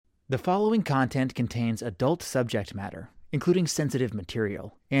The following content contains adult subject matter, including sensitive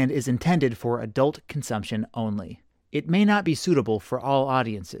material, and is intended for adult consumption only. It may not be suitable for all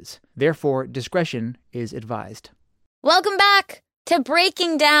audiences. Therefore, discretion is advised. Welcome back to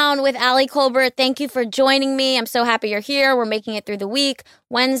Breaking Down with Allie Colbert. Thank you for joining me. I'm so happy you're here. We're making it through the week.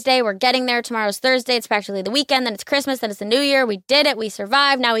 Wednesday, we're getting there. Tomorrow's Thursday. It's practically the weekend. Then it's Christmas. Then it's the New Year. We did it. We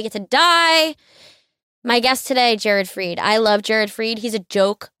survived. Now we get to die. My guest today, Jared Freid. I love Jared Freid. He's a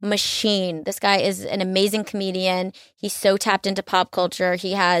joke machine. This guy is an amazing comedian. He's so tapped into pop culture.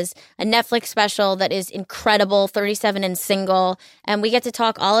 He has a Netflix special that is incredible, 37 and Single. And we get to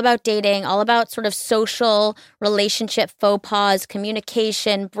talk all about dating, all about sort of social relationship faux pas,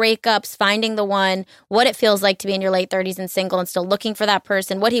 communication, breakups, finding the one, what it feels like to be in your late 30s and single and still looking for that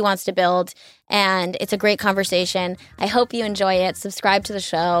person, what he wants to build. And it's a great conversation. I hope you enjoy it. Subscribe to the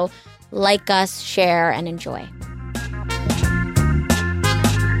show. Like us, share, and enjoy.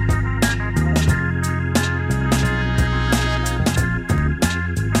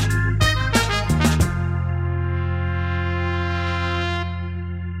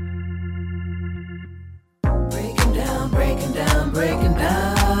 Breaking down, breaking down, breaking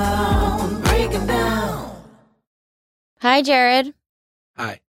down, breaking down. Hi, Jared.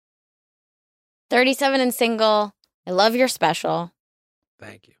 Hi. 37 and Single. I love your special.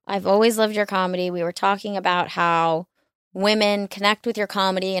 Thank you. I've always loved your comedy. We were talking about how women connect with your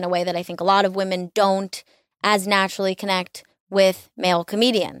comedy in a way that I think a lot of women don't as naturally connect with male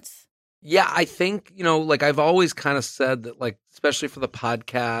comedians. Yeah, I think, like I've always kind of said that, like, especially for the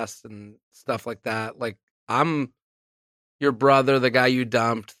podcast and stuff like that, like, I'm your brother, the guy you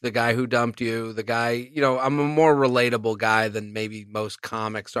dumped, the guy who dumped you, the guy, I'm a more relatable guy than maybe most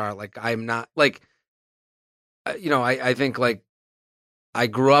comics are. Like, I'm not, like, I think, like, I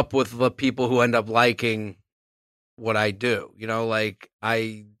grew up with the people who end up liking what I do, like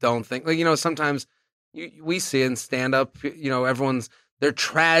I don't think, like, sometimes we see in stand up, everyone's their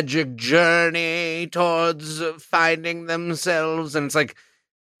tragic journey towards finding themselves. And it's like,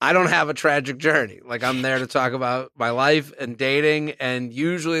 I don't have a tragic journey. Like, I'm there to talk about my life and dating. And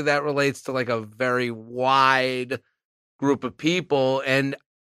usually that relates to like a very wide group of people. And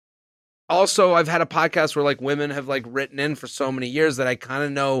also, I've had a podcast where like women have like written in for so many years that I kind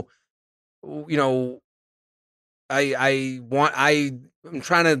of know, I'm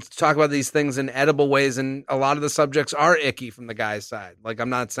trying to talk about these things in edible ways, and a lot of the subjects are icky from the guy's side. Like, I'm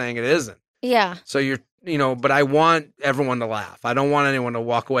not saying it isn't. Yeah. So but I want everyone to laugh. I don't want anyone to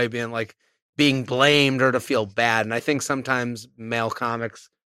walk away being blamed or to feel bad. And I think sometimes male comics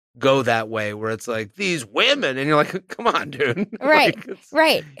go that way where it's like these women and you're like, come on, dude. Right.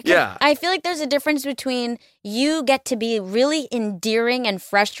 Right. Yeah. I feel like there's a difference between you get to be really endearing and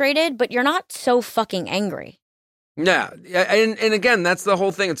frustrated, but you're not so fucking angry. Yeah. And again, that's the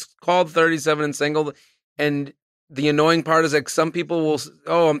whole thing. It's called 37 and Single. And the annoying part is like some people will,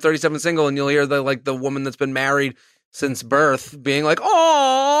 I'm 37 and single. And you'll hear the woman that's been married since birth being like,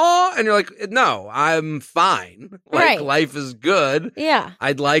 oh, and you're like, no, I'm fine. Like, right. Life is good. Yeah.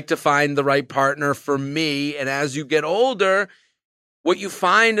 I'd like to find the right partner for me. And as you get older, what you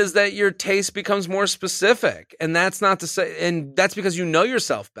find is that your taste becomes more specific. And that's not to say, and that's because you know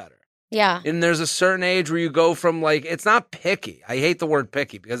yourself better. Yeah. And there's a certain age where you go from like, it's not picky. I hate the word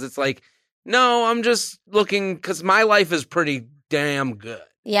picky because it's like, no, I'm just looking because my life is pretty damn good.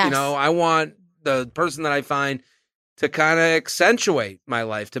 Yes. I want the person that I find to kind of accentuate my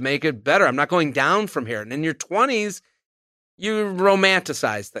life, to make it better. I'm not going down from here. And in your 20s, you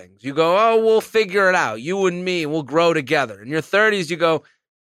romanticize things. You go, oh, we'll figure it out. You and me, we'll grow together. In your 30s, you go,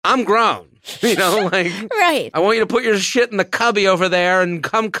 I'm grown. Like, right. I want you to put your shit in the cubby over there and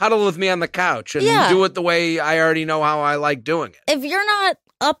come cuddle with me on the couch and do it the way I already know how I like doing it. If you're not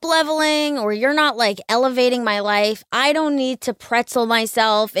up-leveling or you're not like elevating my life, I don't need to pretzel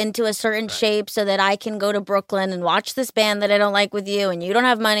myself into a certain shape so that I can go to Brooklyn and watch this band that I don't like with you and you don't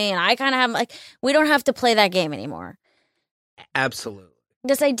have money and I kind of have, like, we don't have to play that game anymore. Absolutely.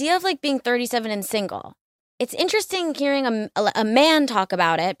 This idea of like being 37 and single, it's interesting hearing a man talk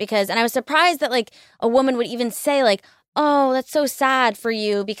about it and I was surprised that like a woman would even say like, oh, that's so sad for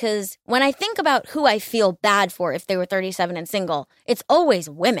you, because when I think about who I feel bad for if they were 37 and single, it's always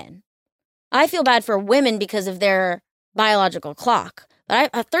women. I feel bad for women because of their biological clock. But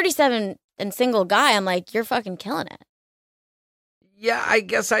a 37 and single guy, I'm like, you're fucking killing it. Yeah, I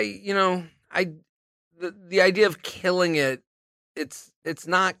guess the idea of killing it, it's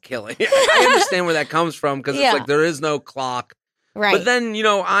not killing. I understand where that comes from because it's like there is no clock. Right. But then,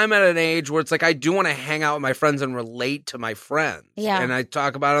 I'm at an age where it's like I do want to hang out with my friends and relate to my friends. Yeah. And I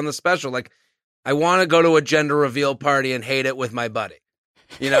talk about it on the special. Like, I want to go to a gender reveal party and hate it with my buddy.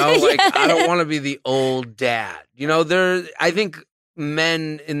 You know, like I don't want to be the old dad. You know, I think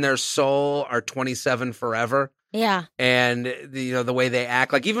men in their soul are 27 forever. Yeah. And the way they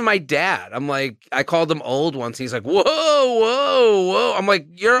act, like even my dad, I'm like, I called him old once. He's like, whoa, whoa, whoa. I'm like,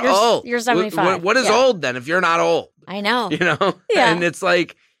 you're old. You're 75. What is old then if you're not old? I know. You know? Yeah. And it's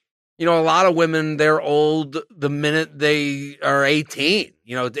like, a lot of women, they're old the minute they are 18,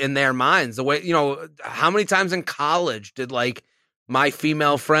 in their minds. The way, how many times in college did like my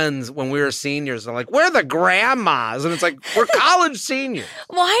female friends when we were seniors are like, we're the grandmas. And it's like, we're college seniors.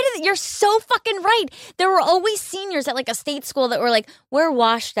 You're so fucking right. There were always seniors at like a state school that were like, we're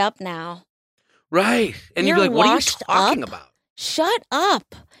washed up now. Right. And you'd be like, what are you talking about? Shut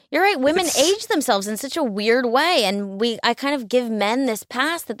up. You're right. Women age themselves in such a weird way. And I kind of give men this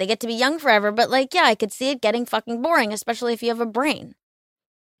pass that they get to be young forever. But like, yeah, I could see it getting fucking boring, especially if you have a brain.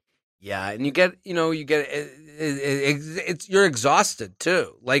 Yeah. And you're exhausted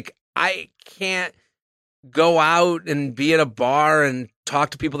too. Like I can't go out and be at a bar and talk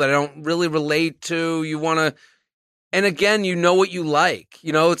to people that I don't really relate to. And again, you know what you like.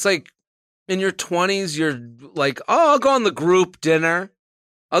 It's like in your 20s, you're like, oh, I'll go on the group dinner.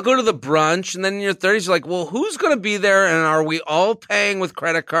 I'll go to the brunch. And then in your 30s, you're like, well, who's going to be there? And are we all paying with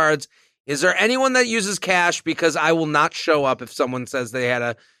credit cards? Is there anyone that uses cash? Because I will not show up if someone says they had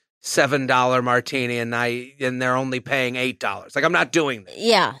a $7 martini and they're only paying $8. Like, I'm not doing that.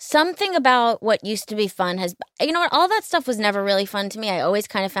 Yeah. Something about what used to be fun has, you know what? All that stuff was never really fun to me. I always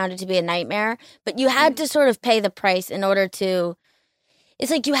kind of found it to be a nightmare, but you had to sort of pay the price in order to, it's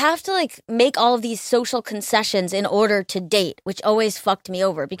like you have to like make all of these social concessions in order to date, which always fucked me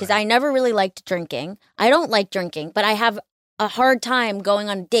over because I never really liked drinking. I don't like drinking, but I have a hard time going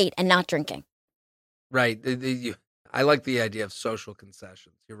on a date and not drinking. Right. I like the idea of social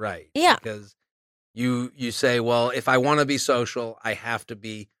concessions. You're right. Yeah. Because you say, well, if I want to be social, I have to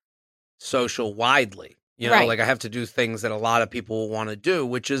be social widely. Like I have to do things that a lot of people will want to do,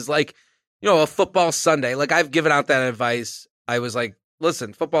 which is like, a football Sunday. Like I've given out that advice. I was like,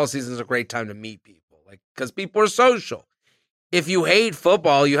 listen, football season is a great time to meet people, like because people are social. If you hate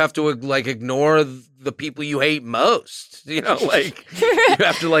football, you have to like ignore the people you hate most. Like you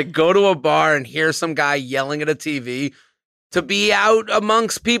have to like go to a bar and hear some guy yelling at a TV to be out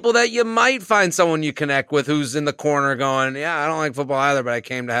amongst people that you might find someone you connect with who's in the corner going, yeah, I don't like football either, but I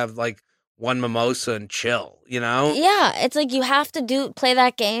came to have like one mimosa and chill, Yeah, it's like you have to play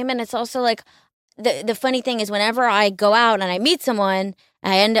that game, and it's also like the funny thing is whenever I go out and I meet someone,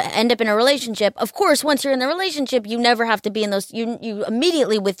 I end up in a relationship. Of course, once you're in the relationship, you never have to be in those. You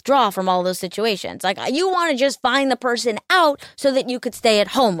immediately withdraw from all those situations. Like you want to just find the person out so that you could stay at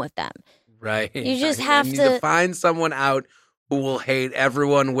home with them. Right. You just I have need to find someone out who will hate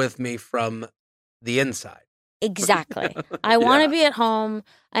everyone with me from the inside. Exactly. I want to be at home.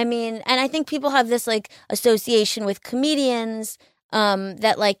 I mean, and I think people have this like association with comedians.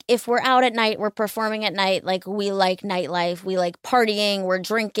 That like if we're out at night, we're performing at night, like we like nightlife, we like partying, we're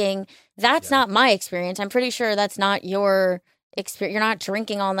drinking. That's not my experience. I'm pretty sure that's not your experience. You're not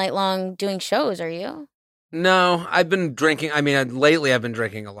drinking all night long doing shows, are you? No, I've been drinking. I mean, lately I've been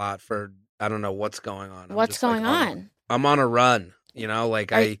drinking a lot for, I don't know what's going on. What's going on? I'm on a run,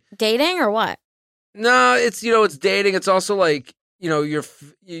 like dating or what? No, it's, it's dating. It's also like,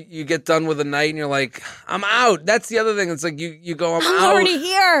 you get done with a night and you're like, I'm out. That's the other thing. It's like you go, I'm out. Already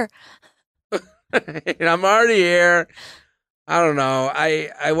here. I'm already here. I don't know.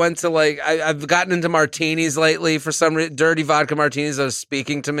 I went to like, I've gotten into martinis lately for some reason. Dirty vodka martinis are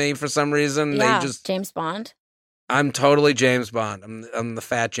speaking to me for some reason. Yeah, they just James Bond. I'm totally James Bond. I'm the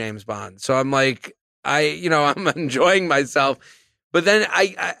fat James Bond. So I'm like, I'm enjoying myself. But then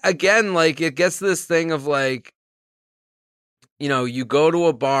I again, like it gets this thing of like, you go to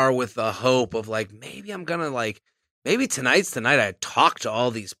a bar with the hope of like, maybe I'm going to like, maybe tonight's the night I talk to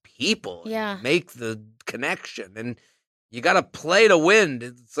all these people and make the connection. And you got to play to win.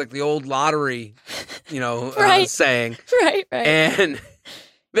 It's like the old lottery, saying. Right. And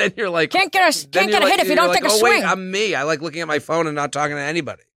then you're like, can't get a hit if you don't take a swing. Wait, I'm me. I like looking at my phone and not talking to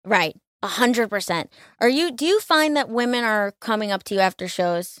anybody. Right. 100%. Do you find that women are coming up to you after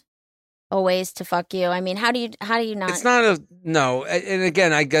shows? Always to fuck you? I mean, how do you not? It's not no. And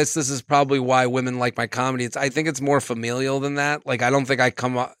again, I guess this is probably why women like my comedy. I think it's more familial than that. Like, I don't think I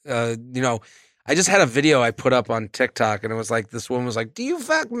come up, I just had a video I put up on TikTok and it was like, this woman was like, do you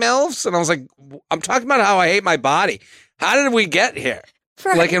fuck MILFs? And I was like, I'm talking about how I hate my body. How did we get here?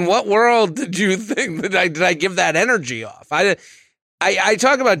 Right. Like, in what world did you think that did I give that energy off? I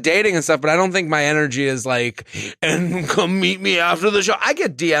talk about dating and stuff, but I don't think my energy is like, and come meet me after the show. I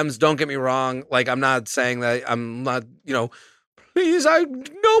get DMs, don't get me wrong. Like, I'm not saying that I'm not, He's like,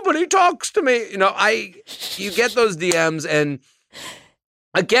 nobody talks to me. You get those DMs, and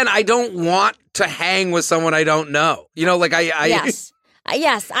again, I don't want to hang with someone I don't know. Yes.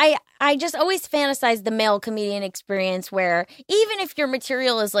 Yes, I just always fantasize the male comedian experience where even if your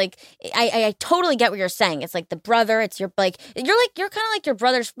material is like, I totally get what you're saying. It's like the brother, it's you're kind of like your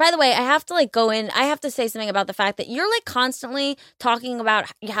brother's. By the way, I have to I have to say something about the fact that you're like constantly talking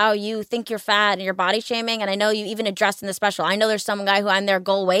about how you think you're fat and you're body shaming. And I know you even addressed in the special. I know there's some guy who I'm their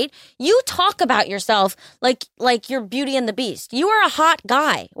goal weight. You talk about yourself like you're Beauty and the Beast. You are a hot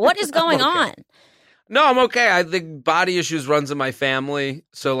guy. What is going on? No, I'm okay. I think body issues runs in my family.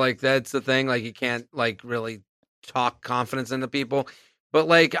 So, that's the thing. You can't, really talk confidence into people.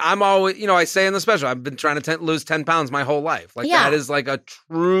 But, I'm always, I say in the special, I've been trying to lose 10 pounds my whole life. That is, a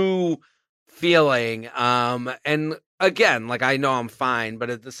true feeling. And, again, I know I'm fine. But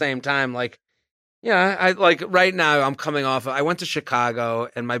at the same time, I right now I'm coming off. I went to Chicago,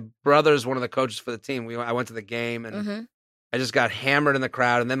 and my brother's one of the coaches for the team. I went to the game, and I just got hammered in the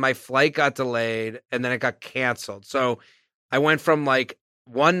crowd, and then my flight got delayed, and then it got canceled. So I went from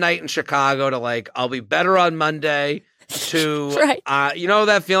one night in Chicago to I'll be better on Monday to, right.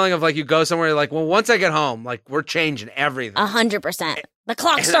 That feeling of you go somewhere, you're like, well, once I get home, we're changing everything. 100%. The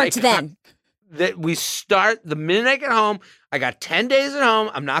clock starts then. We start the minute I get home. I got 10 days at home.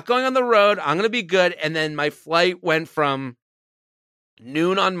 I'm not going on the road. I'm going to be good. And then my flight went from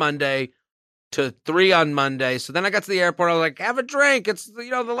noon on Monday to 3 on Monday. So then I got to the airport. I was like, have a drink. It's,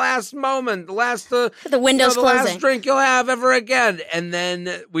 the last moment, the window's closing. Last drink you'll have ever again. And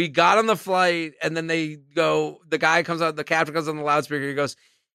then we got on the flight, and then the guy comes out, the captain comes on the loudspeaker. He goes,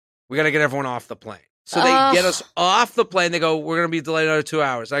 we got to get everyone off the plane. So they get us off the plane. They go, we're going to be delayed another 2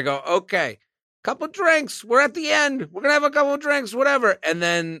 hours. I go, okay, couple drinks. We're at the end. We're going to have a couple of drinks, whatever. And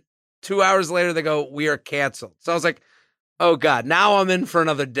then 2 hours later, they go, we are canceled. So I was like, oh, God, now I'm in for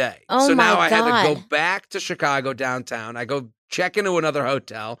another day. So now I had to go back to Chicago downtown. I go check into another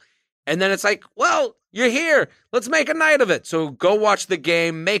hotel. And then it's like, well, you're here. Let's make a night of it. So go watch the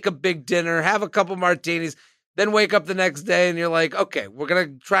game, make a big dinner, have a couple martinis, then wake up the next day and you're like, okay, we're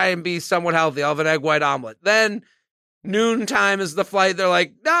going to try and be somewhat healthy. I'll have an egg white omelet. Then noontime is the flight. They're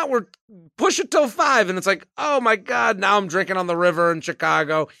like, no, we're push it till 5. And it's like, oh, my God, now I'm drinking on the river in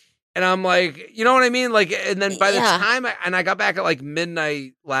Chicago. And I'm like, you know what I mean? And then by the time I got back at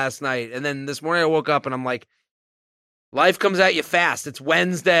midnight last night. And then this morning I woke up and I'm like, life comes at you fast. It's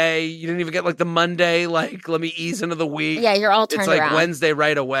Wednesday. You didn't even get the Monday, let me ease into the week. Yeah, you're all turned around. It's Wednesday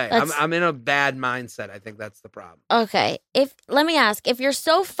right away. I'm in a bad mindset. I think that's the problem. Okay. Let me ask, if you're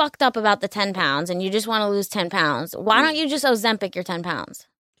so fucked up about the 10 pounds and you just want to lose 10 pounds, why don't you just Ozempic your 10 pounds?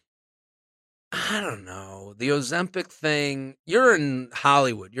 I don't know. The Ozempic thing, you're in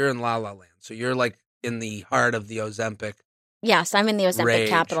Hollywood. You're in La La Land. So you're in the heart of the Ozempic. Yes, I'm in the Ozempic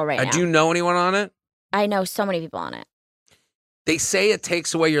capital right now. Do you know anyone on it? I know so many people on it. They say it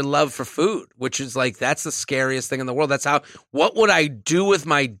takes away your love for food, which is that's the scariest thing in the world. What would I do with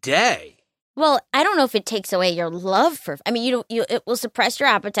my day? Well, I don't know if it takes away your love for. I mean, it will suppress your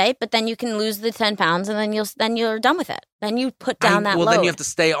appetite, but then you can lose the 10 pounds, and then you're done with it. Then you put down that load. Well, then you have to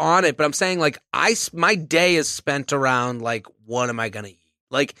stay on it. But I'm saying my day is spent around what am I gonna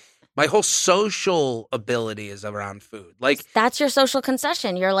eat? My whole social ability is around food. That's your social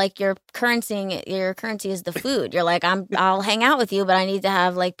concession. You're your currency. Your currency is the food. You're I'll hang out with you, but I need to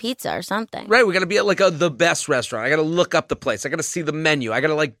have pizza or something. Right. We got to be at the best restaurant. I got to look up the place. I got to see the menu. I got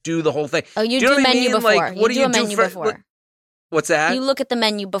to do the whole thing. Oh, you do menu before. What do you do before? What's that? You look at the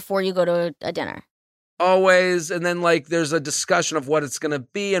menu before you go to a dinner. Always. And then there's a discussion of what it's going to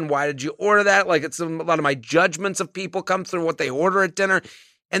be and why did you order that? It's a lot of my judgments of people come through what they order at dinner.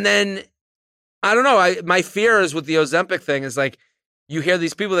 And then, I don't know, my fear is with the Ozempic thing is you hear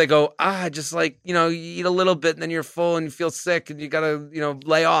these people, they go, just you eat a little bit and then you're full and you feel sick and you got to,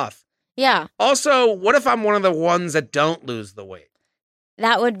 lay off. Yeah. Also, what if I'm one of the ones that don't lose the weight?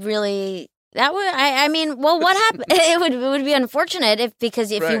 I mean, well, what happened? It would be unfortunate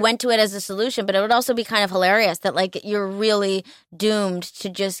because you went to it as a solution, but it would also be kind of hilarious that you're really doomed to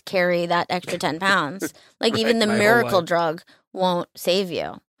just carry that extra 10 pounds. Even the miracle drug won't save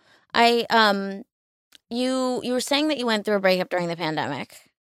you. You were saying that you went through a breakup during the pandemic,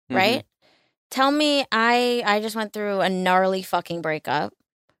 right? Mm-hmm. Tell me, I just went through a gnarly fucking breakup.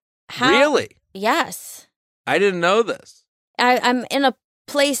 Really? Yes. I didn't know this. I'm in a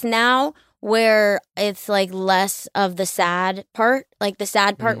place now where it's less of the sad part. The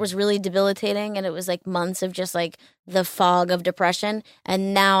sad part was really debilitating, and it was months of just the fog of depression.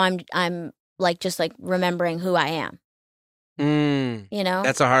 And now I'm just remembering who I am. You know,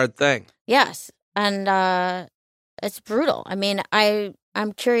 that's a hard thing. Yes, and It's brutal. I mean,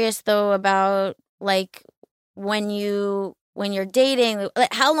 I'm curious though about like when you're dating,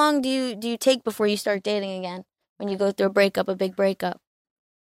 like, how long do you take before you start dating again? When you go through a big breakup?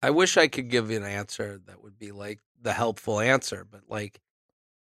 I wish I could give you an answer that would be like the helpful answer, but like,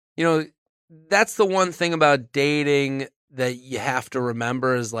 you know, that's the one thing about dating that you have to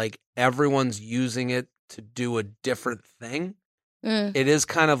remember is like everyone's using it to do a different thing. Mm. It is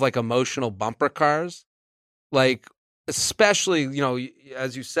kind of like emotional bumper cars. Like, especially, you know,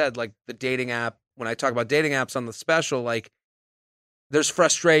 as you said, like the dating app, when I talk about dating apps on the special, like there's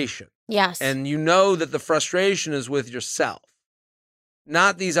frustration. Yes. And you know that the frustration is with yourself,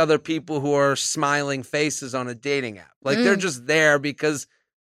 not these other people who are smiling faces on a dating app. Like they're just there because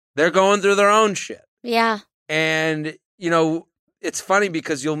they're going through their own shit. Yeah. And, you know, it's funny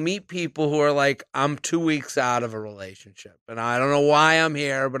because you'll meet people who are like, I'm 2 weeks out of a relationship and I don't know why I'm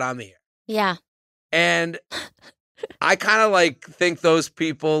here, but I'm here. Yeah. And I kind of like think those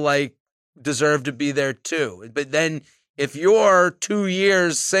people like deserve to be there too. But then if you're 2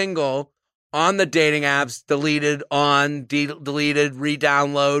 years single on the dating apps, deleted, deleted,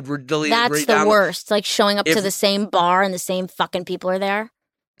 re-download, deleted, that's re-download. The worst. Like showing up to the same bar and the same fucking people are there.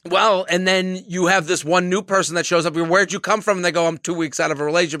 Well, and then you have this one new person that shows up. Where'd you come from? And they go, I'm 2 weeks out of a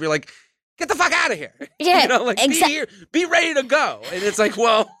relationship. You're like, get the fuck out of here. Yeah, you know, like be here, be ready to go. And it's like,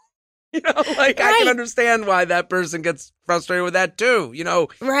 well, you know, like I can understand why that person gets frustrated with that too, you know.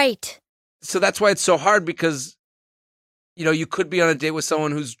 Right. So that's why it's so hard because, you know, you could be on a date with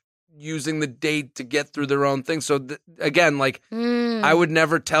someone who's using the date to get through their own thing. So again, like I would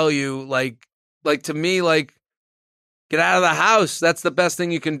never tell you like to me, like get out of the house. That's the best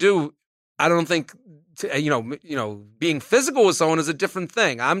thing you can do. I don't think, you know, being physical with someone is a different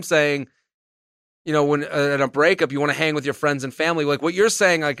thing. I'm saying, you know, when at a breakup, you want to hang with your friends and family. Like what you're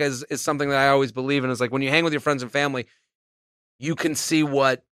saying, like is something that I always believe in. Is like when you hang with your friends and family, you can see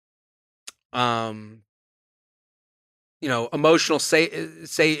what, you know, emotional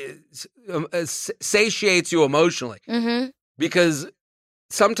satiates you emotionally. Mm-hmm. Because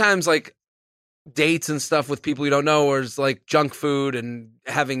sometimes like dates and stuff with people you don't know, or is like junk food and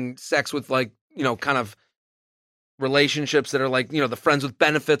having sex with like, you know, kind of relationships that are like, you know, the friends with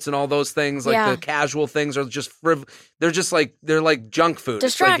benefits and all those things, like the casual things are just, they're just like, they're like junk food.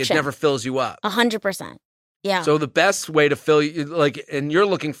 Distraction. It's like it never fills you up. 100%. Yeah. So the best way to fill you, like, and you're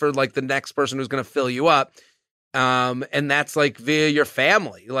looking for like the next person who's going to fill you up. And that's like via your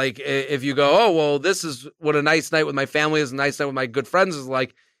family. Like if you go, oh, well, this is what a nice night with my family is, a nice night with my good friends is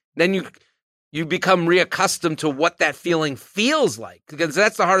like, then you become reaccustomed to what that feeling feels like. Because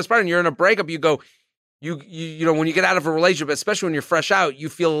that's the hardest part. And you're in a breakup, you go, you know, when you get out of a relationship, especially when you're fresh out, you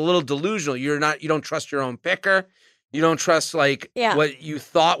feel a little delusional. You don't trust your own picker. You don't trust like what you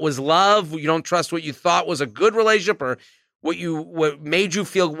thought was love. You don't trust what you thought was a good relationship or what made you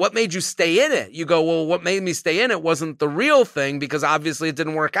feel, what made you stay in it. You go, well, what made me stay in it wasn't the real thing because obviously it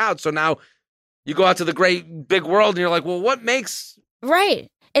didn't work out. So now you go out to the great big world and you're like, well, what makes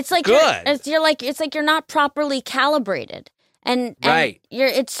It's like good? It's like you're not properly calibrated. And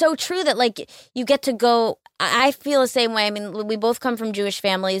it's so true that like you get to go. I feel the same way. I mean, we both come from Jewish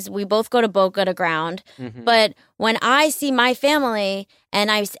families. We both go to Boca to ground. Mm-hmm. But when I see my family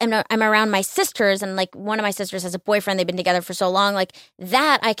and I'm around my sisters and like one of my sisters has a boyfriend, they've been together for so long, like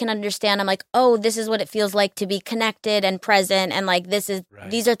that I can understand. I'm like, oh, this is what it feels like to be connected and present. And like,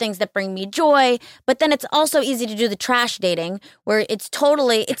 these are things that bring me joy. But then it's also easy to do the trash dating where it's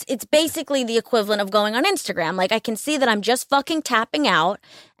basically the equivalent of going on Instagram. Like I can see that I'm just fucking tapping out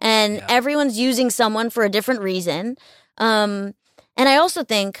and everyone's using someone for a different reason. And I also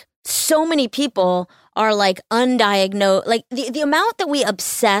think so many people are like undiagnosed, like the amount that we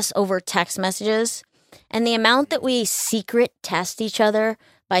obsess over text messages and the amount that we secret test each other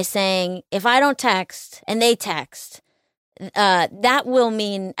by saying, if I don't text and they text, that will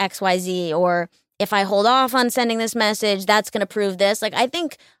mean XYZ, or if I hold off on sending this message, that's going to prove this. Like, I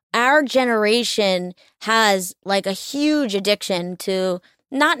think our generation has like a huge addiction to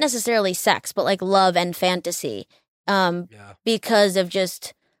not necessarily sex, but like love and fantasy, because of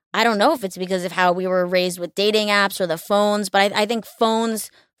just, I don't know if it's because of how we were raised with dating apps or the phones, but I think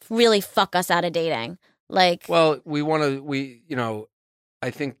phones really fuck us out of dating. Like, well,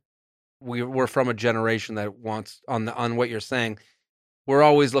 I think we're from a generation that wants on what you're saying. We're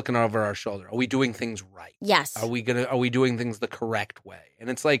always looking over our shoulder. Are we doing things right? Yes. Are we doing things the correct way? And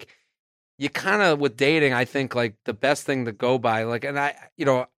it's like, you kind of, with dating, I think like the best thing to go by, like, and I, you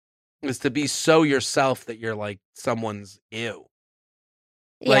know, is to be so yourself that you're like someone's ew.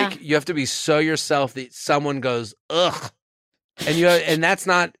 Like you have to be so yourself that someone goes, ugh. And and that's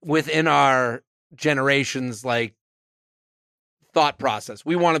not within our generation's like thought process.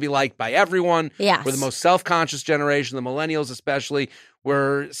 We want to be liked by everyone. Yes. We're the most self-conscious generation, the millennials especially.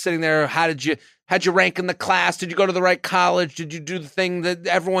 We're sitting there, how'd you rank in the class? Did you go to the right college? Did you do the thing that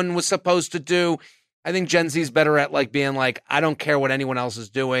everyone was supposed to do? I think Gen Z is better at like being like, I don't care what anyone else is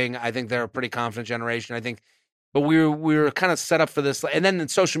doing. I think they're a pretty confident generation. I think, but we were kind of set up for this. And then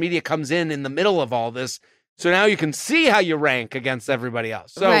social media comes in the middle of all this. So now you can see how you rank against everybody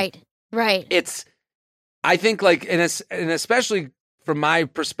else. So right. I think like, and especially from my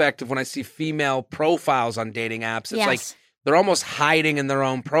perspective, when I see female profiles on dating apps, it's like they're almost hiding in their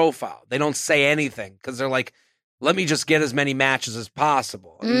own profile. They don't say anything because they're like, let me just get as many matches as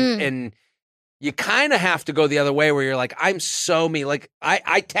possible. And you kind of have to go the other way where you're like, I'm so me. Like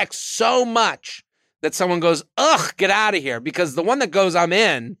I text so much that someone goes, ugh, get out of here. Because the one that goes, I'm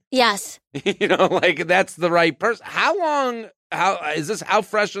in. Yes. Like that's the right person. How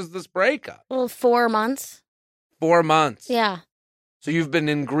fresh is this breakup? Well, 4 months. 4 months. Yeah. So you've been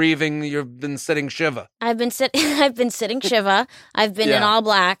in grieving. You've been sitting Shiva. I've been sitting Shiva. I've been in all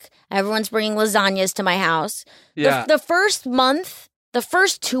black. Everyone's bringing lasagnas to my house. Yeah. The first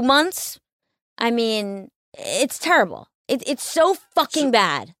 2 months, I mean, it's terrible. It's so fucking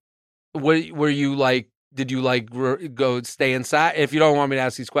bad. Were you like? Did you like go stay inside? If you don't want me to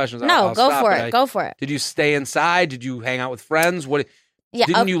ask these questions, no, I'll go stop, for it. Go for it. Did you stay inside? Did you hang out with friends? What? Yeah.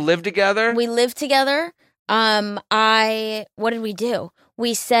 Didn't you live together? We lived together. What did we do?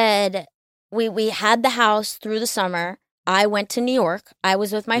 We said we had the house through the summer. I went to New York. I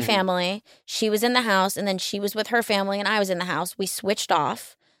was with my family. She was in the house, and then she was with her family, and I was in the house. We switched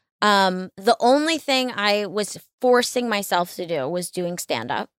off. The only thing I was forcing myself to do was doing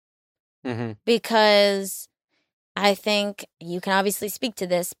stand-up because I think you can obviously speak to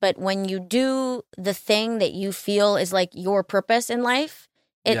this, but when you do the thing that you feel is like your purpose in life,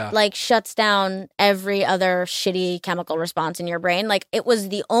 it like shuts down every other shitty chemical response in your brain. Like it was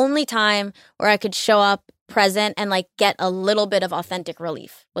the only time where I could show up present and like get a little bit of authentic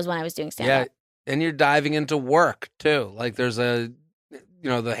relief was when I was doing stand-up. Yeah, and you're diving into work too. Like there's the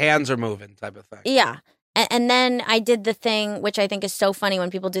hands are moving type of thing. Yeah. And then I did the thing, which I think is so funny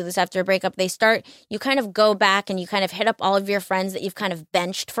when people do this after a breakup. You kind of go back and you kind of hit up all of your friends that you've kind of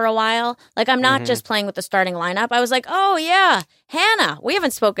benched for a while. Like, I'm not just playing with the starting lineup. I was like, oh, yeah, Hannah, we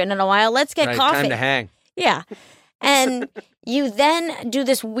haven't spoken in a while. Let's get coffee. Time to hang. Yeah. And you then do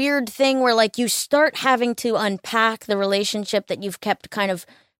this weird thing where, like, you start having to unpack the relationship that you've kept kind of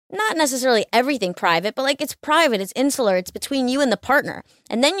not necessarily everything private, but like it's private, it's insular, it's between you and the partner.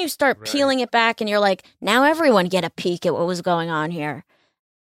 And then you start peeling it back and you're like, now everyone get a peek at what was going on here.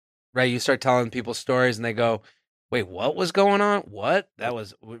 Right. You start telling people stories and they go, wait, what was going on? What? That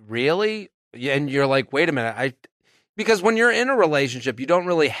was really? And you're like, wait a minute. Because when you're in a relationship, you don't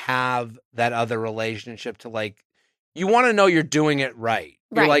really have that other relationship to like, you want to know you're doing it right.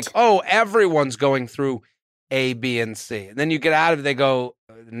 You're like, oh, everyone's going through A, B, and C. And then you get out of it, they go,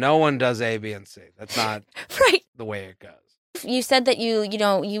 no one does A, B, and C. That's not the way it goes. You said that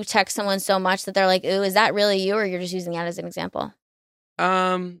you text someone so much that they're like, ooh, is that really you? Or you're just using that as an example?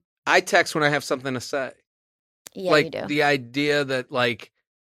 I text when I have something to say. Yeah, like, you do. The idea that like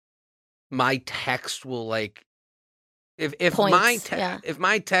my text will like, if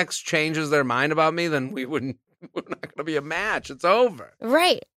my text changes their mind about me, then we're not going to be a match. It's over.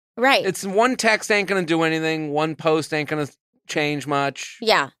 Right. It's one text ain't going to do anything. One post ain't going to change much.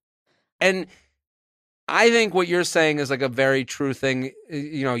 Yeah. And I think what you're saying is like a very true thing.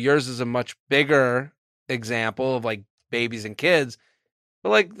 Yours is a much bigger example of like babies and kids. But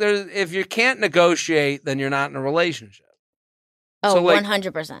like if you can't negotiate, then you're not in a relationship. Oh, so like,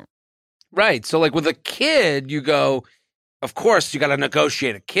 100%. Right. So like with a kid, you go, of course you got to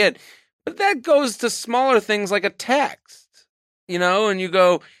negotiate a kid. But that goes to smaller things like a text, and you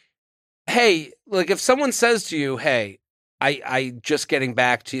go, hey, like if someone says to you, hey, I just getting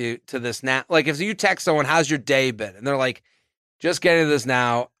back to this now. Like if you text someone, how's your day been? And they're like, just getting to this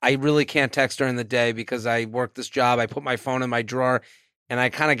now. I really can't text during the day because I work this job. I put my phone in my drawer and I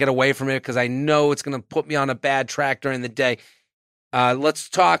kind of get away from it because I know it's going to put me on a bad track during the day. Let's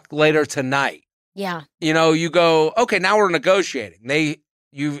talk later tonight. Yeah. You go, okay, now we're negotiating.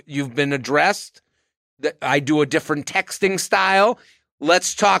 You've been addressed. I do a different texting style.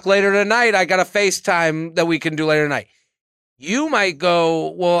 Let's talk later tonight. I got a FaceTime that we can do later tonight. You might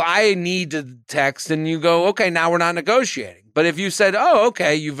go, well, I need to text. And you go, okay, now we're not negotiating. But if you said, oh,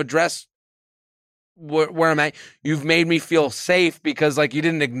 okay, you've addressed where I'm at. You've made me feel safe because like you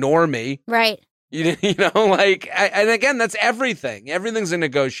didn't ignore me. Right. You didn't, and again, that's everything. Everything's a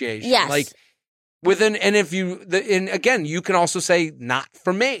negotiation. Yes. Like again, you can also say, not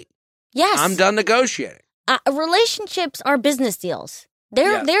for me. Yes. I'm done negotiating. relationships are business deals.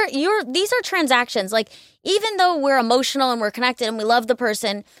 These are transactions. Like, even though we're emotional and we're connected and we love the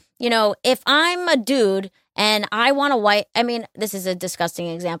person, you know, if I'm a dude and I want a wife, I mean, this is a disgusting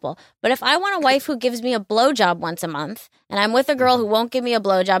example, but if I want a wife who gives me a blowjob once a month, and I'm with a girl who won't give me a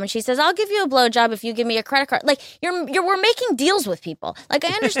blowjob, and she says, "I'll give you a blowjob if you give me a credit card," like, we're making deals with people. Like,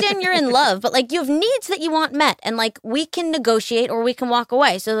 I understand you're in love, but like, you have needs that you want met, and like, we can negotiate or we can walk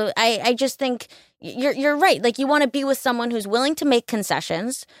away. So I just think you're right. Like, you want to be with someone who's willing to make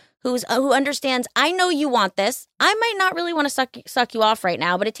concessions, who understands, I know you want this. I might not really want to suck you off right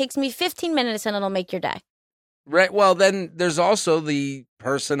now, but it takes me 15 minutes and it'll make your day. Right. Well, then there's also the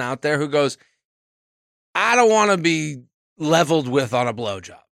person out there who goes, I don't want to be leveled with on a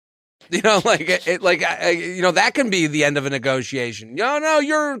blowjob. You know, like you know, that can be the end of a negotiation. No,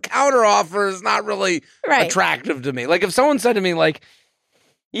 your counter offer is not really attractive to me. Like, if someone said to me, like,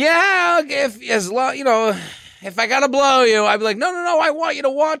 yeah, if I gotta blow you, I'd be like, no, I want you to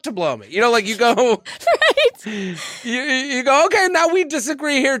want to blow me. You know, like, you go, Right. You go, okay, now we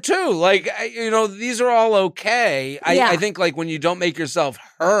disagree here too. Like, you know, these are all okay. I think, like, when you don't make yourself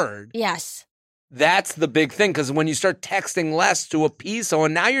heard. Yes. That's the big thing, because when you start texting less to appease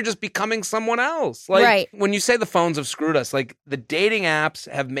someone, now you're just becoming someone else. Like, when you say the phones have screwed us, like, the dating apps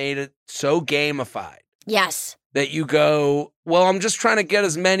have made it so gamified. Yes. That you go, well, I'm just trying to get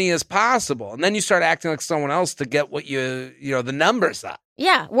as many as possible. And then you start acting like someone else to get what you know, the numbers up.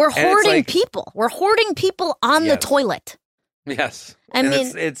 Yeah, we're hoarding people. We're hoarding people on the toilet. Yes. I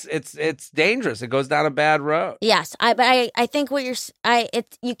mean, it's dangerous. It goes down a bad road. Yes. I think what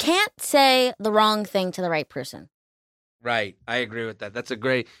you can't say the wrong thing to the right person. Right. I agree with that. That's a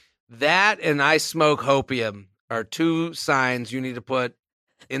great, that and I smoke hopium are two signs you need to put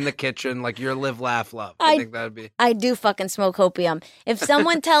in the kitchen, like your live, laugh, love. I think that would be. I do fucking smoke hopium. If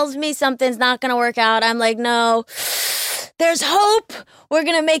someone tells me something's not going to work out, I'm like, no, there's hope. We're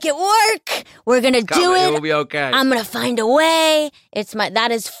going to make it work. We're going to do it. It will be okay. I'm going to find a way. That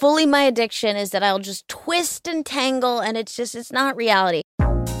is fully my addiction, is that I'll just twist and tangle, and it's not reality.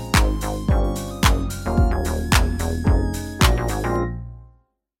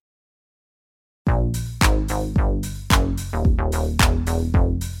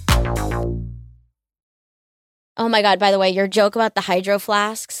 Oh my God, by the way, your joke about the hydro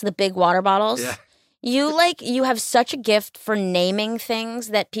flasks, the big water bottles. Yeah. You have such a gift for naming things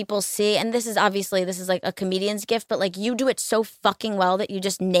that people see. And this is like a comedian's gift, but like, you do it so fucking well that you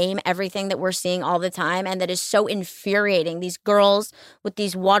just name everything that we're seeing all the time. And that is so infuriating. These girls with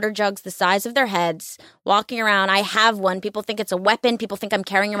these water jugs the size of their heads walking around. I have one. People think it's a weapon. People think I'm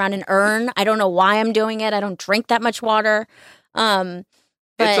carrying around an urn. I don't know why I'm doing it. I don't drink that much water.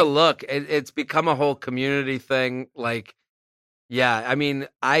 It's a look. It's become a whole community thing. Like, yeah, I mean,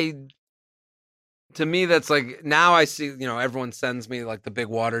 to me, that's like, now I see, you know, everyone sends me like the big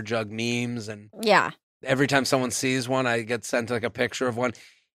water jug memes, and every time someone sees one, I get sent like a picture of one.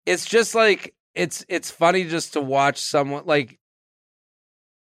 It's just like, it's funny just to watch someone, like,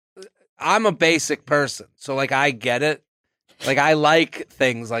 I'm a basic person, so like, I get it. Like, I like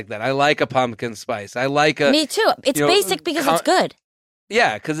things like that. I like a pumpkin spice. I like me too. It's basic because it's good.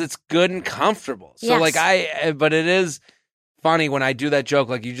 Yeah, because it's good and comfortable. So, like, but it is funny when I do that joke.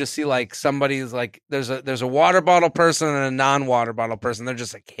 Like, you just see, like, somebody's, like, there's a water bottle person and a non-water bottle person. They're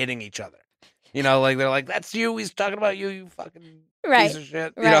just, like, hitting each other. You know, like, they're like, that's you. He's talking about you, you fucking piece of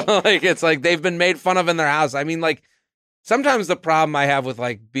shit. You know, like, it's like they've been made fun of in their house. I mean, like, sometimes the problem I have with,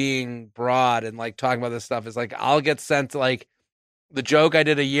 like, being broad and, like, talking about this stuff is, like, I'll get sent, like, the joke I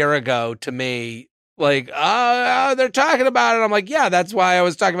did a year ago to me. Like, they're talking about it. I'm like, yeah, that's why I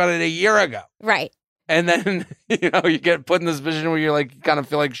was talking about it a year ago. Right. And then, you know, you get put in this position where you're like, you kind of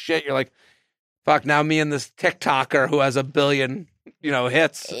feel like shit. You're like, fuck, now me and this TikToker who has 1 billion, you know,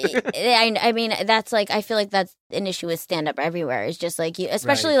 hits. I mean, that's like, I feel like that's an issue with stand-up everywhere. It's just like,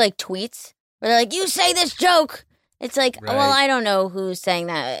 especially like tweets where they're like, you say this joke. It's like, well, I don't know who's saying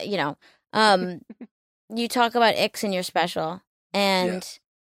that, you know. You talk about icks in your special, and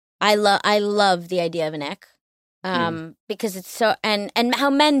I love the idea of an ick, because it's so, and how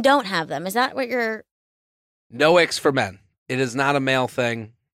men don't have them. Is that what you're? No icks for men. It is not a male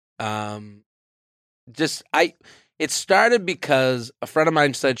thing. It started because a friend of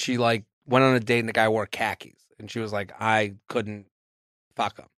mine said she like went on a date and the guy wore khakis, and she was like, I couldn't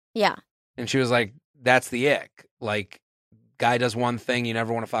fuck him. Yeah. And she was like, that's the ick. Like, guy does one thing, you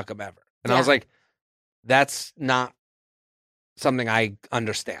never want to fuck him ever. And I was like, that's not something I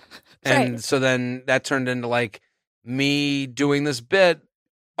understand. And so then that turned into like me doing this bit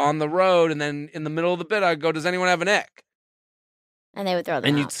on the road, and then in the middle of the bit I'd go, does anyone have an ick? And they would throw them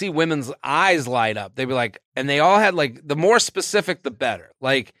And out. you'd see women's eyes light up. They'd be like, and they all had like, the more specific, the better.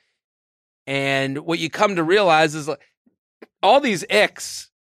 Like, and what you come to realize is like, all these icks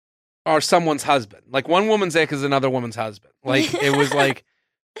are someone's husband. Like one woman's ick is another woman's husband. Like it was like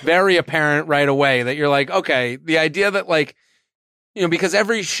very apparent right away that you're like, okay, the idea that like, you know, because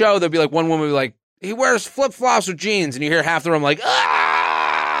every show there'll be like one woman will be like, he wears flip-flops with jeans, and you hear half the room like,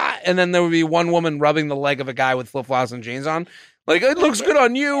 ah, and then there would be one woman rubbing the leg of a guy with flip-flops and jeans on. Like, it looks good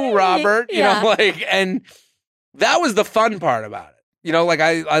on you, Robert. You know, like, and that was the fun part about it. You know, like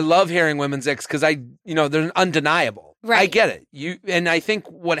I love hearing women's icks because they're undeniable. Right. I get it. And I think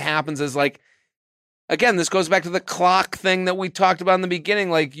what happens is like, again, this goes back to the clock thing that we talked about in the beginning.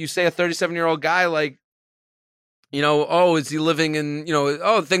 Like you say a 37-year-old guy, like, you know, oh, is he living in, you know,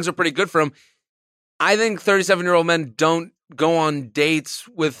 oh, things are pretty good for him. I think 37-year-old men don't go on dates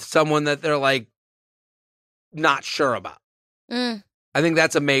with someone that they're like not sure about. Mm. I think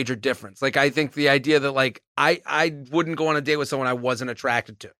that's a major difference. Like, I think the idea that like, I wouldn't go on a date with someone I wasn't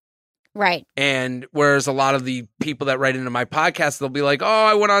attracted to. Right. And whereas a lot of the people that write into my podcast, they'll be like, oh,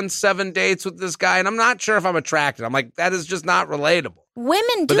 I went on 7 dates with this guy and I'm not sure if I'm attracted. I'm like, that is just not relatable.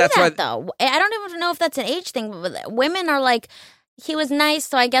 Women do that, though. I don't even know if that's an age thing, but women are like, he was nice,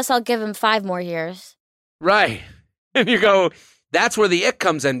 so I guess I'll give him 5 more years. Right. And you go, that's where the ick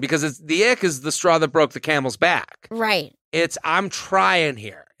comes in, because the ick is the straw that broke the camel's back. Right. It's, I'm trying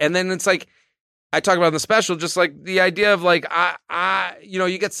here. And then it's like, I talk about in the special, just like the idea of like,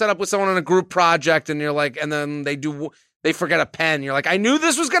 you get set up with someone on a group project and you're like, and then they forget a pen. You're like, I knew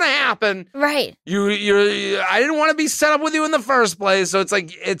this was going to happen. Right. I didn't want to be set up with you in the first place. So it's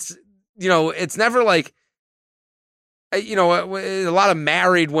like, it's never like, a lot of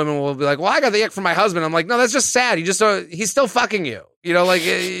married women will be like, well, I got the ick from my husband. I'm like, no, that's just sad. He's still fucking you. You know, like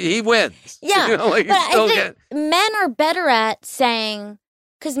he wins. Yeah. You know, like, but I think men are better at saying,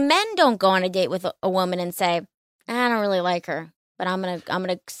 because men don't go on a date with a woman and say, I don't really like her, but I'm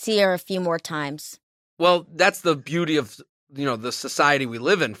gonna see her a few more times. Well, that's the beauty of, the society we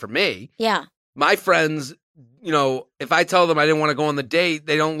live in for me. Yeah. My friends, if I tell them I didn't want to go on the date,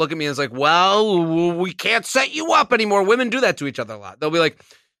 they don't look at me as like, well, we can't set you up anymore. Women do that to each other a lot. They'll be like,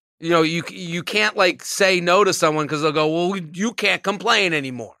 you can't like say no to someone because they'll go, well, you can't complain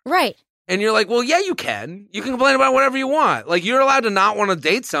anymore. Right. And you're like, well, yeah, you can. You can complain about whatever you want. Like, you're allowed to not want to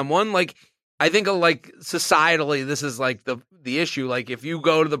date someone. Like, I think like societally, this is like the issue. Like, if you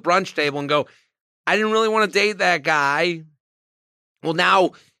go to the brunch table and go, I didn't really want to date that guy. Well,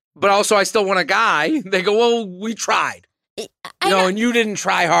 now, but also I still want a guy. They go, well, we tried. And you didn't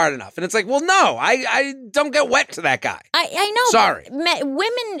try hard enough. And it's like, well, no, I don't get wet to that guy. I know. Sorry.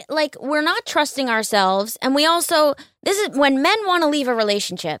 Women, like, we're not trusting ourselves. And we also, this is when men want to leave a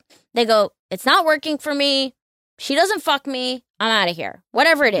relationship, they go, it's not working for me. She doesn't fuck me. I'm out of here.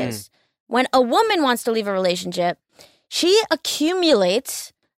 Whatever it is. When a woman wants to leave a relationship, she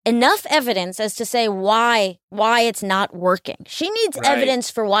accumulates enough evidence as to say why it's not working. She needs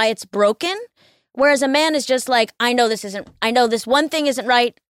evidence for why it's broken. Whereas a man is just like, I know this one thing isn't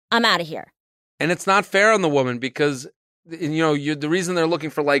right. I'm out of here. And it's not fair on the woman because, the reason they're looking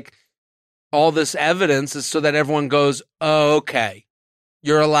for like all this evidence is so that everyone goes, oh, okay,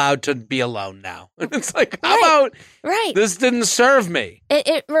 you're allowed to be alone now. And it's like, how about this didn't serve me?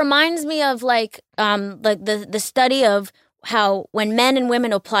 It reminds me of like the study of how when men and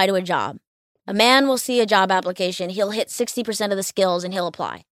women apply to a job, a man will see a job application, he'll hit 60% of the skills and he'll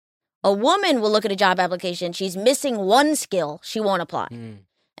apply. A woman will look at a job application. She's missing one skill. She won't apply.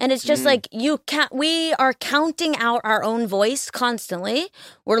 And it's just like we are counting out our own voice constantly.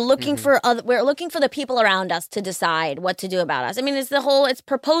 We're looking for the people around us to decide what to do about us. I mean, it's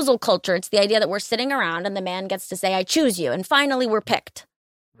proposal culture. It's the idea that we're sitting around and the man gets to say, I choose you. And finally we're picked.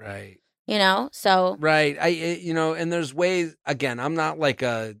 Right. So. Right. And there's ways, again, I'm not like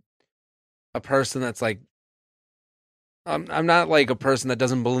a person that's like, I'm not like a person that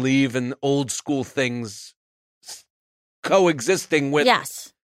doesn't believe in old school things coexisting with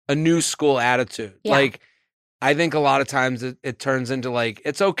a new school attitude. Yeah. Like, I think a lot of times it turns into like,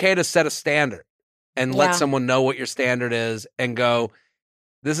 it's okay to set a standard and let someone know what your standard is and go,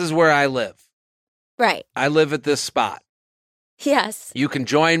 this is where I live. Right. I live at this spot. Yes. You can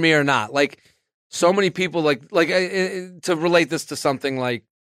join me or not. Like, so many people like to relate this to something like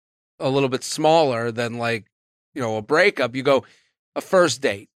a little bit smaller than like, a breakup, you go, a first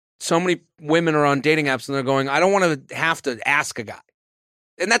date. So many women are on dating apps and they're going, I don't want to have to ask a guy.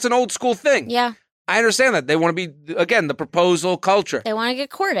 And that's an old school thing. Yeah. I understand that. They want to be, again, the proposal culture. They want to get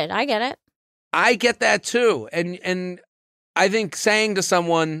courted. I get it. I get that too. And I think saying to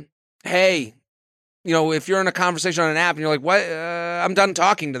someone, hey, if you're in a conversation on an app and you're like, what? I'm done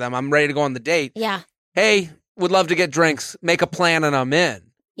talking to them. I'm ready to go on the date. Yeah. Hey, would love to get drinks. Make a plan and I'm in.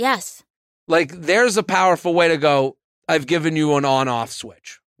 Yes. Like, there's a powerful way to go. I've given you an on-off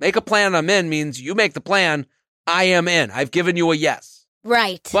switch. Make a plan and I'm in means you make the plan. I am in. I've given you a yes.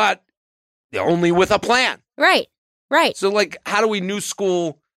 Right. But only with a plan. Right. So, like, how do we new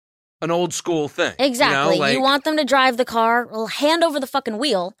school an old school thing? Exactly. You want them to drive the car, well, hand over the fucking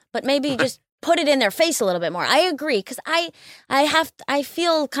wheel, but maybe just put it in their face a little bit more. I agree, because I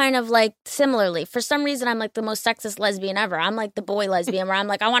feel kind of like similarly. For some reason, I'm like the most sexist lesbian ever. I'm like the boy lesbian where I'm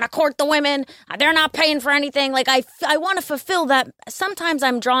like, I want to court the women. They're not paying for anything. Like, I want to fulfill that. Sometimes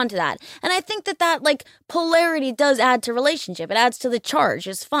I'm drawn to that. And I think that like polarity does add to relationship. It adds to the charge.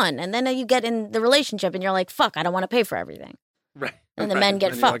 It's fun. And then you get in the relationship and you're like, fuck, I don't want to pay for everything. Right. And the men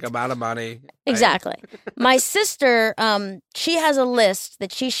get fucked. Like, I'm out of money. Exactly. My sister, she has a list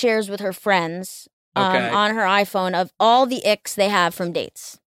that she shares with her friends on her iPhone of all the icks they have from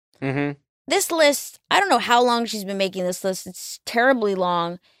dates. Mm-hmm. This list, I don't know how long she's been making this list. It's terribly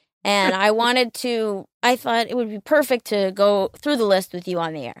long. And I thought it would be perfect to go through the list with you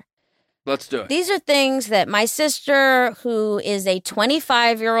on the air. Let's do it. These are things that my sister, who is a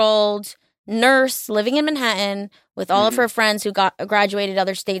 25-year-old nurse living in Manhattan with all of her friends who graduated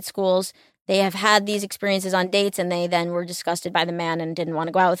other state schools, they have had these experiences on dates, and they then were disgusted by the man and didn't want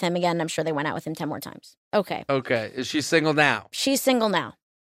to go out with him again. I'm sure they went out with him 10 more times. Okay. Is she single now? She's single now.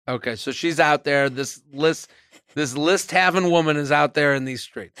 Okay, so she's out there. This list-having woman is out there in these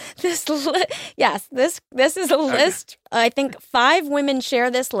streets. This is a list. I think 5 women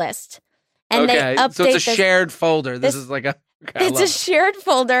share this list, and they update. So it's a shared folder. This is like a. Okay, it's a shared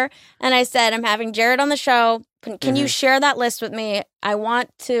folder, and I said, I'm having Jared on the show. Can you share that list with me? I want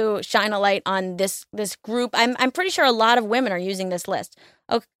to shine a light on this group. I'm pretty sure a lot of women are using this list.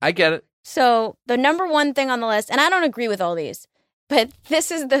 Okay. I get it. So the number one thing on the list, and I don't agree with all these, but this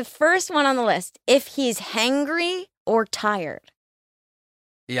is the first one on the list. If he's hangry or tired.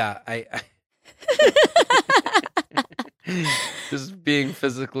 Yeah, I just being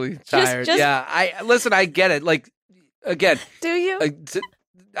physically tired. Yeah, I get it. Like, again, do you?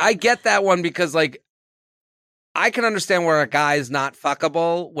 I get that one because, like, I can understand where a guy's not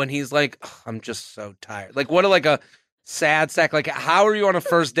fuckable when he's like, I'm just so tired. Like, what a sad sack. Like, how are you on a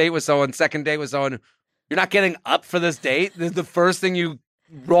first date with someone, second date with someone? You're not getting up for this date. The first thing you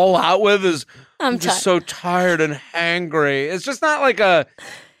roll out with is, I'm just so tired and hangry. It's just not like a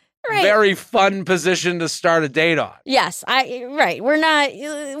very fun position to start a date on. Yes, we're not.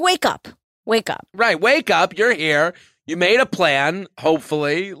 Wake up. Right, wake up. You're here. You made a plan,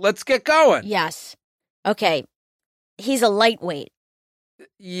 hopefully. Let's get going. Yes. Okay. He's a lightweight.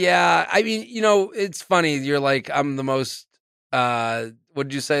 Yeah. I mean, it's funny. You're like, I'm the most, what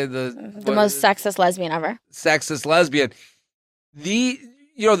did you say? The most sexist lesbian ever. Sexist lesbian. The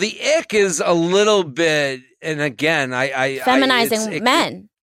ick is a little bit, and again, feminizing men.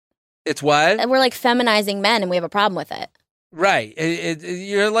 It's what? We're like feminizing men, and we have a problem with it. Right.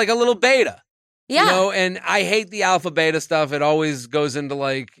 You're like a little beta. Yeah. And I hate the alpha beta stuff. It always goes into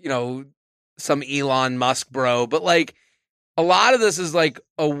like, some Elon Musk bro. But like a lot of this is like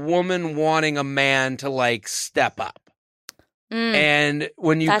a woman wanting a man to like step up. And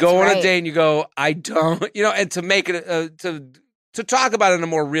when you go on a date and you go, I don't, and to make it, to talk about it in a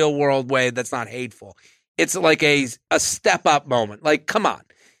more real world way that's not hateful. It's like a step up moment. Like, come on.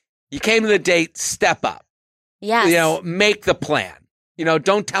 You came to the date, step up. Yes. Make the plan.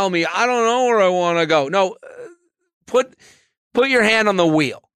 Don't tell me, I don't know where I want to go. No, put your hand on the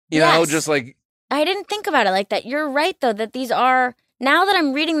wheel. Just like. I didn't think about it like that. You're right, though, that these are, now that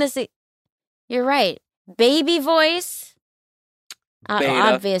I'm reading this, you're right. Baby voice,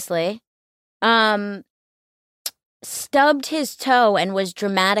 obviously. Stubbed his toe and was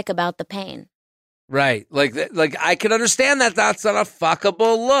dramatic about the pain. Right. Like I can understand that that's not a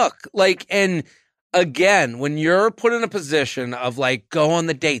fuckable look. Like, and again, when you're put in a position of like, go on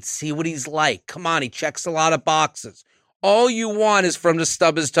the date, see what he's like. Come on, he checks a lot of boxes. All you want is for him to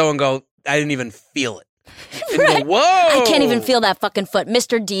stub his toe and go, I didn't even feel it. And right. Go, whoa. I can't even feel that fucking foot.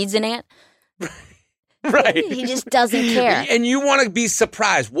 Mr. Deeds in it. Right. He just doesn't care. And you want to be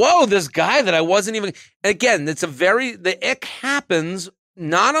surprised. Whoa, this guy that I wasn't even. Again, the ick happens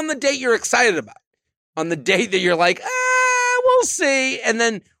not on the date you're excited about. On the date that you're like, we'll see. And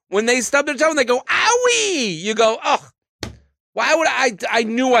then when they stub their toe and they go, owie, you go, oh, why would I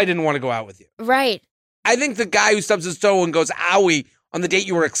knew I didn't want to go out with you. Right. I think the guy who stubs his toe and goes, owie, on the date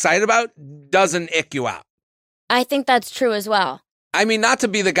you were excited about doesn't ick you out. I think that's true as well. I mean, not to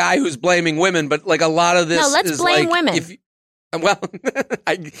be the guy who's blaming women, but like a lot of this let's is blame like, women.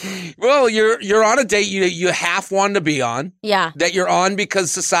 Well, you're on a date you half wanted to be on. Yeah. That you're on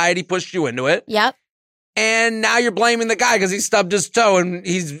because society pushed you into it. Yep. And now you're blaming the guy because he stubbed his toe and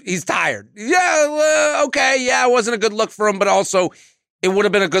he's tired. Yeah, okay, yeah, it wasn't a good look for him, but also it would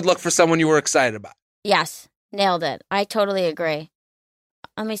have been a good look for someone you were excited about. Yes, nailed it. I totally agree.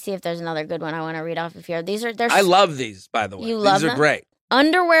 Let me see if there's another good one I want to read off of here. I love these, by the way. You love these are them? great.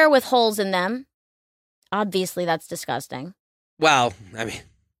 Underwear with holes in them. Obviously, that's disgusting. Well, I mean,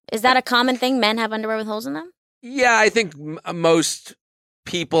 is that a common thing? Men have underwear with holes in them? Yeah, I think most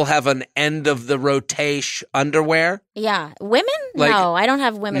people have an end of the rotation underwear. Yeah. Women? No, I don't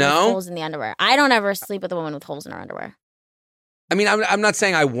have women with holes in the underwear. I don't ever sleep with a woman with holes in her underwear. I mean, I'm not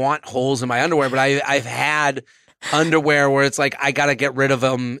saying I want holes in my underwear, but I've had underwear where it's like, I got to get rid of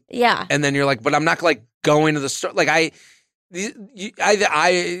them. Yeah. And then you're like, but I'm not like going to the store. Like I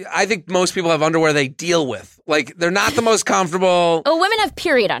think most people have underwear they deal with. Like they're not the most comfortable. Oh, women have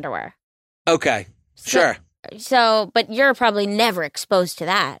period underwear. Okay. Sure. So, but you're probably never exposed to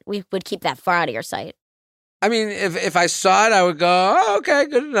that. We would keep that far out of your sight. I mean, if I saw it, I would go, oh, okay,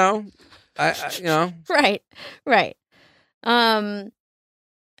 good to know. Right.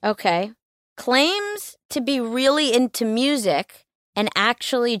 Okay. Claims to be really into music and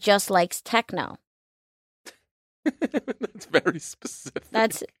actually just likes techno. That's very specific.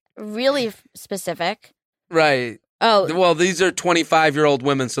 That's really specific. Right. Oh. Well, these are 25-year-old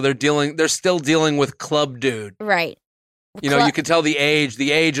women, so they're still dealing with club dude. Right. You know, you can tell the age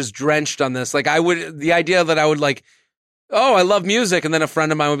is drenched on this. Like the idea that I would like, oh, I love music. And then a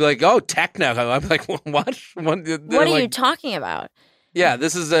friend of mine would be like, oh, techno. I'm like, what? What are you talking about? Yeah,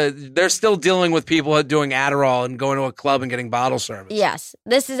 they're still dealing with people doing Adderall and going to a club and getting bottle service. Yes.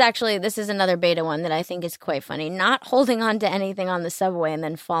 This is another beta one that I think is quite funny. Not holding on to anything on the subway and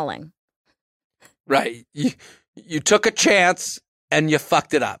then falling. Right. You took a chance and you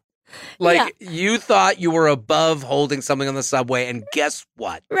fucked it up. Like you thought you were above holding something on the subway, and guess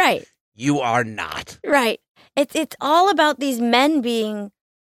what? Right. You are not. Right. It's all about these men being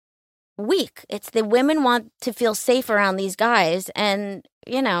weak. It's the women want to feel safe around these guys, and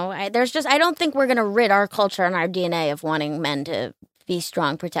I don't think we're going to rid our culture and our DNA of wanting men to be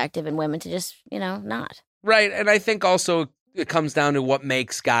strong, protective, and women to just not. Right, and I think also it comes down to what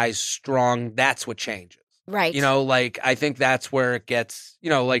makes guys strong. That's what changes. Right. Like I think that's where it gets.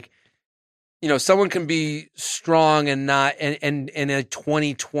 Someone can be strong and not and in a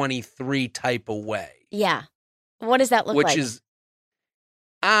 2023 type of way. Yeah. What does that look like? Which is,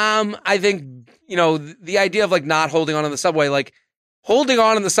 I think, the idea of like not holding on in the subway, like holding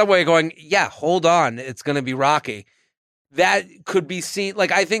on in the subway going, yeah, hold on, it's going to be rocky. That could be seen.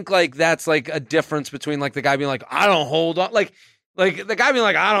 Like, I think like that's like a difference between like the guy being like, I don't hold on. Like the guy being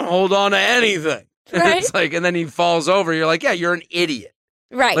like, I don't hold on to anything. Right? It's like, and then he falls over. You're like, yeah, you're an idiot.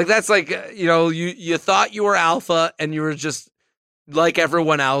 Right. Like that's like, you thought you were alpha and you were just like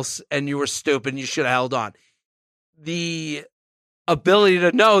everyone else and you were stupid and you should have held on. The ability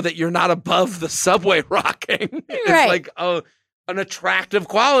to know that you're not above the subway rocking is like an attractive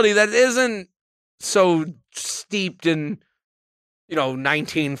quality that isn't so steeped in,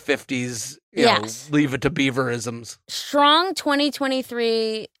 1950s, leave it to Beaverisms. Strong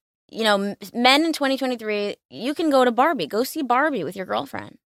 2023, men in 2023, you can go to Barbie. Go see Barbie with your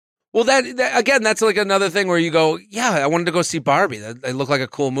girlfriend. Well, that again, that's like another thing where you go, yeah, I wanted to go see Barbie. It looked like a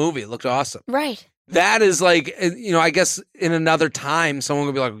cool movie. It looked awesome. Right. That is like, I guess in another time, someone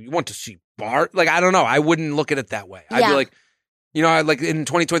would be like, you want to see Barbie? Like, I don't know. I wouldn't look at it that way. I'd be like, like in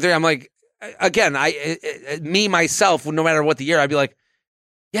 2023, I'm like, again, me, myself, no matter what the year, I'd be like,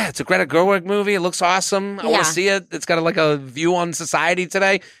 yeah, it's a Greta Gerwig movie. It looks awesome. I want to see it. It's got like a view on society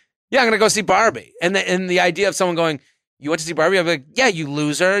today. Yeah, I'm going to go see Barbie. And the idea of someone going, you went to see Barbie? I'd be like, yeah, you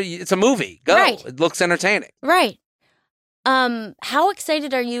loser. It's a movie. Go. Right. It looks entertaining. Right. How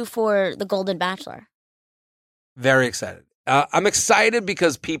excited are you for The Golden Bachelor? Very excited. I'm excited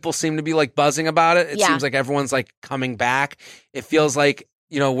because people seem to be like buzzing about it. It seems like everyone's like coming back. It feels like,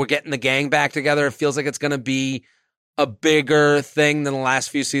 we're getting the gang back together. It feels like it's going to be a bigger thing than the last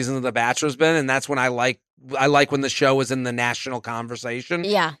few seasons of The Bachelor's been. And that's when I like when the show is in the national conversation.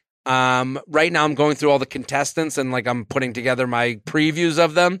 Yeah. Right now I'm going through all the contestants and like I'm putting together my previews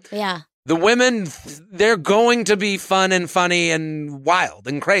of them. Yeah. The women, they're going to be fun and funny and wild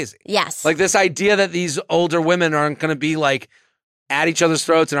and crazy. Yes. Like this idea that these older women aren't going to be like at each other's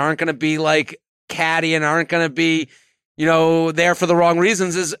throats and aren't going to be like catty and aren't going to be, there for the wrong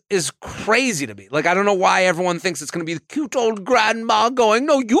reasons is crazy to me. Like, I don't know why everyone thinks it's going to be the cute old grandma going,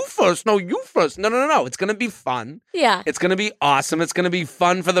 no, you first. No, you first. No. It's going to be fun. Yeah. It's going to be awesome. It's going to be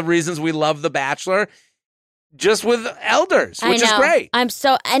fun for the reasons we love The Bachelor. just with elders, which I is know. great.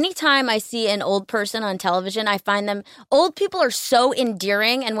 Anytime I see an old person on television, I find old people are so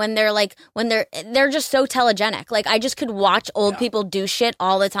endearing. And when they're just so telegenic. Like, I just could watch old people do shit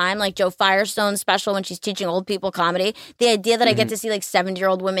all the time. Like Joe Firestone's special when she's teaching old people comedy. The idea that I get to see like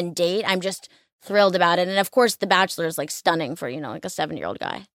 70-year-old women date, I'm just thrilled about it. And of course, The Bachelor is like stunning for, like a 70-year-old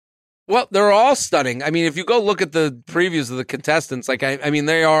guy. Well, they're all stunning. I mean, if you go look at the previews of the contestants, like, I mean,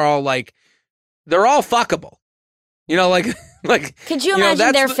 they are all like, they're all fuckable. Like Could you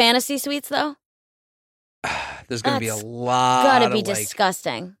imagine their fantasy suites though? There's going to be a lot. Gotta be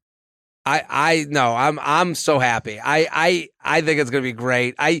disgusting. I know. I'm so happy. I think it's going to be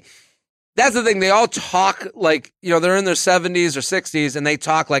great. That's the thing. They all talk like, they're in their 70s or 60s and they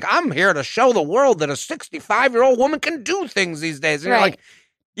talk like, I'm here to show the world that a 65-year-old woman can do things these days. And you're like,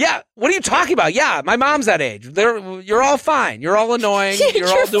 yeah, what are you talking about? Yeah, my mom's that age. You're all fine. You're all annoying. You're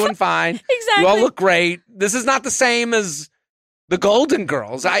all doing fine. Exactly. You all look great. This is not the same as the Golden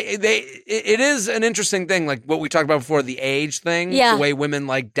Girls. It is an interesting thing, like what we talked about before, the age thing. Yeah. The way women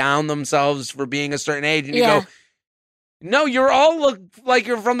like down themselves for being a certain age. And you go, no, you all look like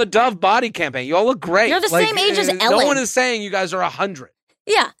you're from the Dove body campaign. You all look great. You're the same age as Ellen. No one is saying you guys are 100.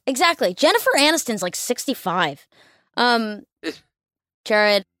 Yeah, exactly. Jennifer Aniston's like 65.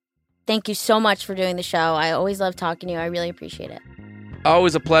 Jared, thank you so much for doing the show. I always love talking to you. I really appreciate it.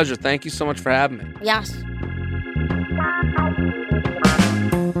 Always a pleasure. Thank you so much for having me. Yes.